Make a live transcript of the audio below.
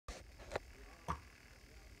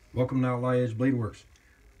Welcome to Outlaw Edge Blade Works.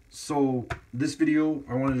 So this video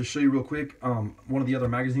I wanted to show you real quick one of the other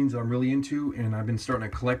magazines that I'm really into, and I've been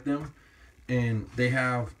starting to collect them. And they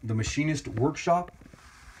have the Machinist Workshop.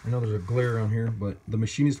 I know there's a glare on here, but the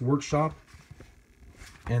Machinist Workshop.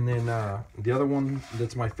 And then the other one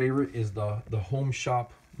that's my favorite is the Home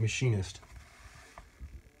Shop Machinist.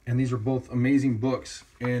 And these are both amazing books,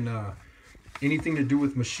 and anything to do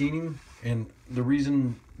with machining. And the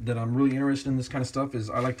reason that I'm really interested in this kind of stuff is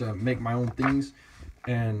I like to make my own things,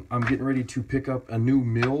 and I'm getting ready to pick up a new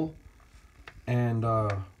mill and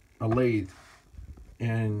a lathe,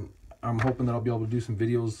 and I'm hoping that I'll be able to do some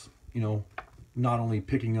videos, you know, not only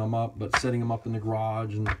picking them up but setting them up in the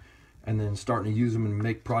garage and then starting to use them and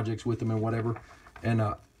make projects with them and whatever. And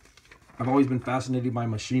I've always been fascinated by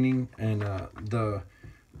machining and the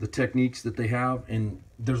techniques that they have, and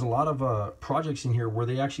there's a lot of projects in here where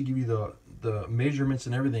they actually give you the measurements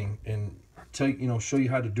and everything, and show you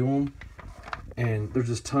how to do them. And there's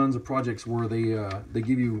just tons of projects where they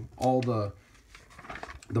give you all the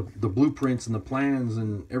blueprints and the plans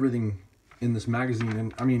and everything in this magazine.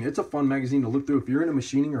 And I mean, it's a fun magazine to look through if you're into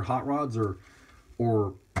machining or hot rods or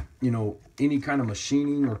you know, any kind of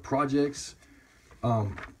machining or projects, or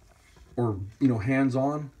you know,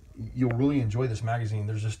 hands-on. You'll really enjoy this magazine.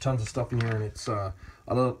 There's just tons of stuff in here, and it's a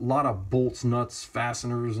lot of bolts, nuts,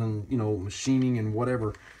 fasteners, and you know, machining and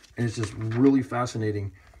whatever. And it's just really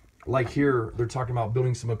fascinating. Like here, they're talking about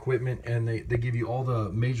building some equipment, and they give you all the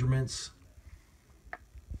measurements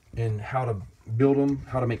and how to build them,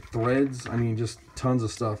 how to make threads. I mean, just tons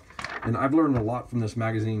of stuff. And I've learned a lot from this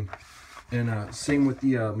magazine. And same with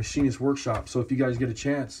the Machinist Workshop. So if you guys get a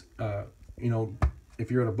chance, you know, if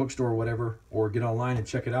you're at a bookstore or whatever, or get online and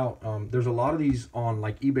check it out, there's a lot of these on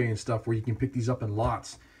like eBay and stuff where you can pick these up in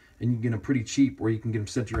lots, and you can get them pretty cheap, or you can get them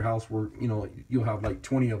sent to your house where, you know, you'll have like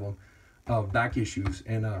 20 of them back issues,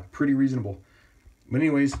 and pretty reasonable. But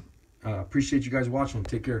anyways, appreciate you guys watching.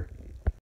 Take care.